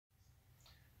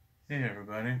Hey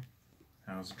everybody,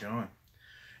 how's it going?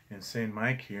 Insane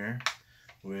Mike here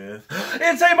with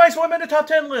Insane Mike's 1 Minute Top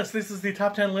 10 List. This is the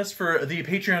top 10 list for the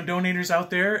Patreon donators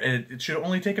out there. It should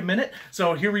only take a minute.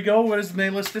 So here we go. What is the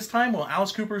main list this time? Well,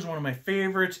 Alice Cooper is one of my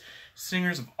favorite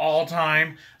singers of all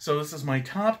time. So this is my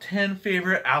top 10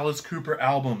 favorite Alice Cooper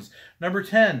albums. Number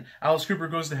 10, Alice Cooper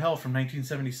Goes to Hell from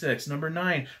 1976. Number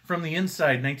 9, From the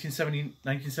Inside,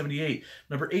 1978.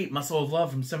 Number 8, Muscle of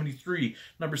Love from 73.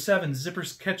 Number 7, Zipper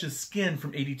Catches Skin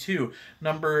from 82.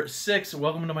 Number 6,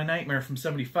 Welcome to My Nightmare from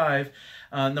 75.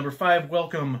 Number 5,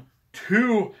 Welcome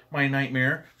to My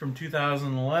Nightmare from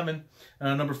 2011.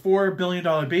 Number 4, $1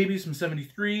 Billion Babies from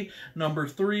 73. Number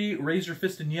 3, Raise Your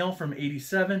Fist and Yell from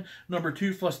 87. Number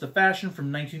 2, Flush the Fashion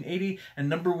from 1980. And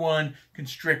number 1,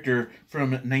 Constrictor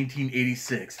from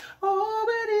 1986. Oh,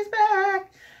 but he's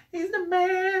back. He's the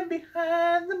man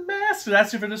behind the mask. So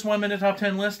that's it for this 1 Minute Top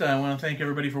 10 list. I want to thank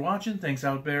everybody for watching. Thanks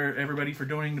out there, everybody, for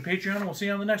donating to Patreon. We'll see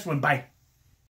you on the next one. Bye.